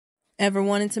Ever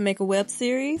wanted to make a web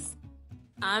series?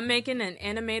 I'm making an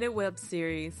animated web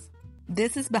series.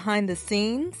 This is behind the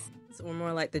scenes, or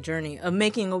more like the journey of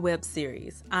making a web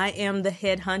series. I am the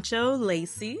head honcho,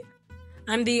 Lacey.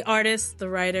 I'm the artist, the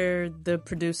writer, the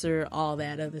producer, all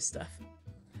that other stuff.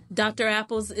 Dr.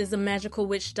 Apples is a magical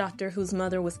witch doctor whose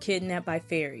mother was kidnapped by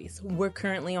fairies. We're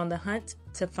currently on the hunt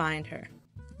to find her.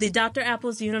 The Dr.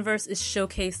 Apples universe is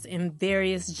showcased in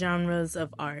various genres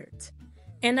of art.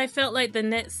 And I felt like the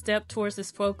next step towards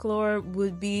this folklore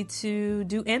would be to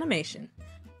do animation.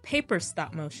 Paper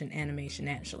stop-motion animation,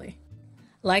 actually.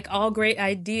 Like all great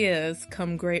ideas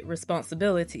come great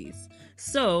responsibilities.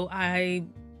 So I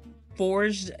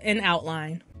forged an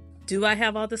outline. Do I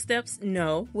have all the steps?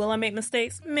 No. Will I make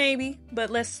mistakes? Maybe. But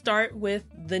let's start with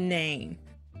the name.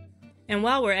 And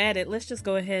while we're at it, let's just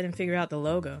go ahead and figure out the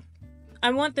logo. I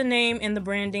want the name and the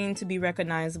branding to be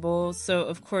recognizable, so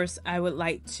of course I would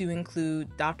like to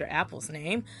include Dr. Apple's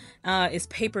name. It's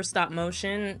paper stop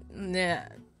motion.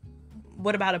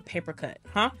 What about a paper cut,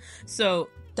 huh? So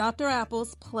Dr.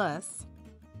 Apples plus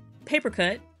paper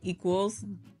cut equals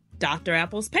Dr.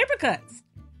 Apple's paper cuts.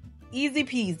 Easy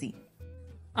peasy.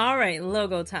 All right,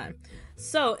 logo time.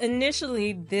 So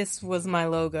initially this was my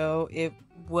logo. It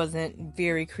wasn't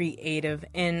very creative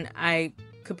and I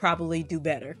could probably do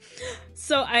better.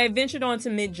 So I ventured on to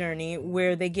Midjourney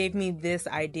where they gave me this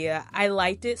idea. I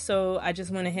liked it, so I just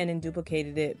went ahead and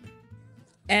duplicated it.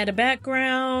 Add a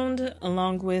background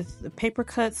along with the Paper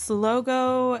Cuts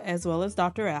logo as well as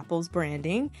Dr. Apple's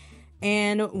branding.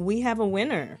 And we have a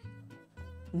winner.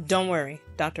 Don't worry,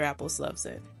 Dr. Apples loves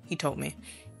it. He told me.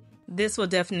 This will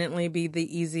definitely be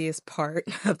the easiest part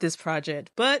of this project,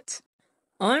 but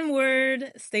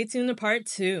onward, stay tuned to part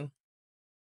 2.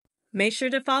 Make sure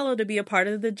to follow to be a part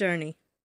of the journey.